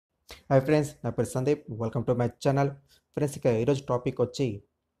Hi friends, నా పేరు Sandeep. Welcome to my channel. Friends, ఇక ఈరోజు టాపిక్ వచ్చి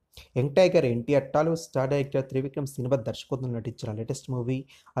young tiger NTR Tollywood star director Trivikram Srinivas దర్శకత్వంలో నటించిన లేటెస్ట్ మూవీ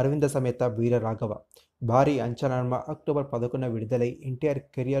అరవింద సమేత వీర రాఘవ భారీ అంచనా అక్టోబర్ 11న విడుదలై ఎన్టీఆర్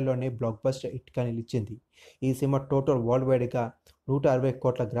కెరియర్లోనే బ్లాక్ బస్టర్ హిట్గా నిలిచింది. ఈ సినిమా టోటల్ వరల్డ్ వైడ్గా 160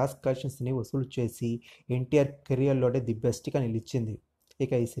 కోట్ల గ్రాస్ కలెక్షన్స్ని వసూలు చేసి ఎన్టీఆర్ కెరియర్లోనే ది బెస్ట్గా నిలిచింది.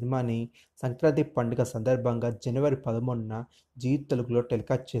 ఇక ఈ సినిమాని సంక్రాంతి పండుగ సందర్భంగా జనవరి 13న జీ తెలుగులో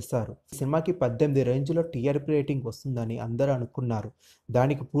టెలికాస్ట్ చేశారు. ఈ సినిమాకి 18 రేంజ్లో టీఆర్పీ రేటింగ్ వస్తుందని అందరూ అనుకున్నారు.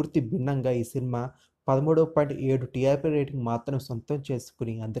 దానికి పూర్తి భిన్నంగా ఈ సినిమా 13.7 టీఆర్పీ రేటింగ్ మాత్రం సొంతం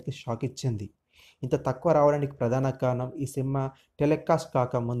చేసుకుని అందరికీ షాక్ ఇచ్చింది. ఇంత తక్కువ రావడానికి ప్రధాన కారణం ఈ సినిమా టెలికాస్ట్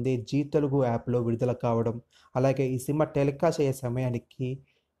కాకముందే జీ తెలుగు యాప్లో విడుదల కావడం, అలాగే ఈ సినిమా టెలికాస్ట్ అయ్యే సమయానికి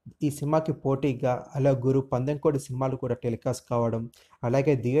ఈ సినిమాకి పోటీగా అలా గురు పందెంకోడి సినిమాలు కూడా టెలికాస్ట్ కావడం,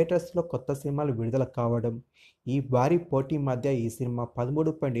 అలాగే థియేటర్స్లో కొత్త సినిమాలు విడుదల కావడం, ఈ భారీ పోటీ మధ్య ఈ సినిమా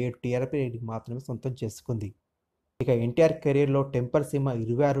 13.7 టీఆర్పీ రేటింగ్ మాత్రమే సొంతం చేసుకుంది. ఇక ఎన్టీఆర్ కెరీర్లో temper cinema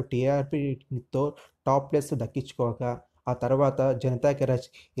 26 TRP రేటింగ్తో top place దక్కించుకోగా, ఆ తర్వాత జనతా గరాజ్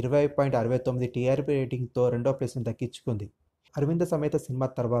 20.69 టీఆర్పీ రేటింగ్తో రెండో ప్లేస్ను దక్కించుకుంది. అరవింద సమేత సినిమా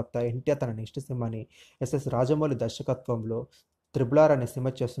తర్వాత ఎన్టీఆర్ తన నెక్స్ట్ సినిమాని ఎస్ఎస్ రాజమౌళి దర్శకత్వంలో త్రిబుల్ అనే సినిమా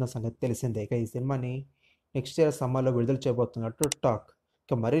చేస్తున్న సంగతి తెలిసిందే. ఇక ఈ సినిమాని నెక్స్ట్ ఇయర్ సమ్మర్లో విడుదల చేయబోతున్నట్టు టాక్.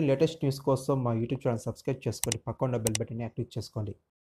 ఇక మరిన్ని లేటెస్ట్ న్యూస్ కోసం మా యూట్యూబ్ ఛానల్ సబ్స్క్రైబ్ చేసుకోండి, పక్కన ఉన్న బెల్ బటన్ని యాక్టివ్ చేసుకోండి.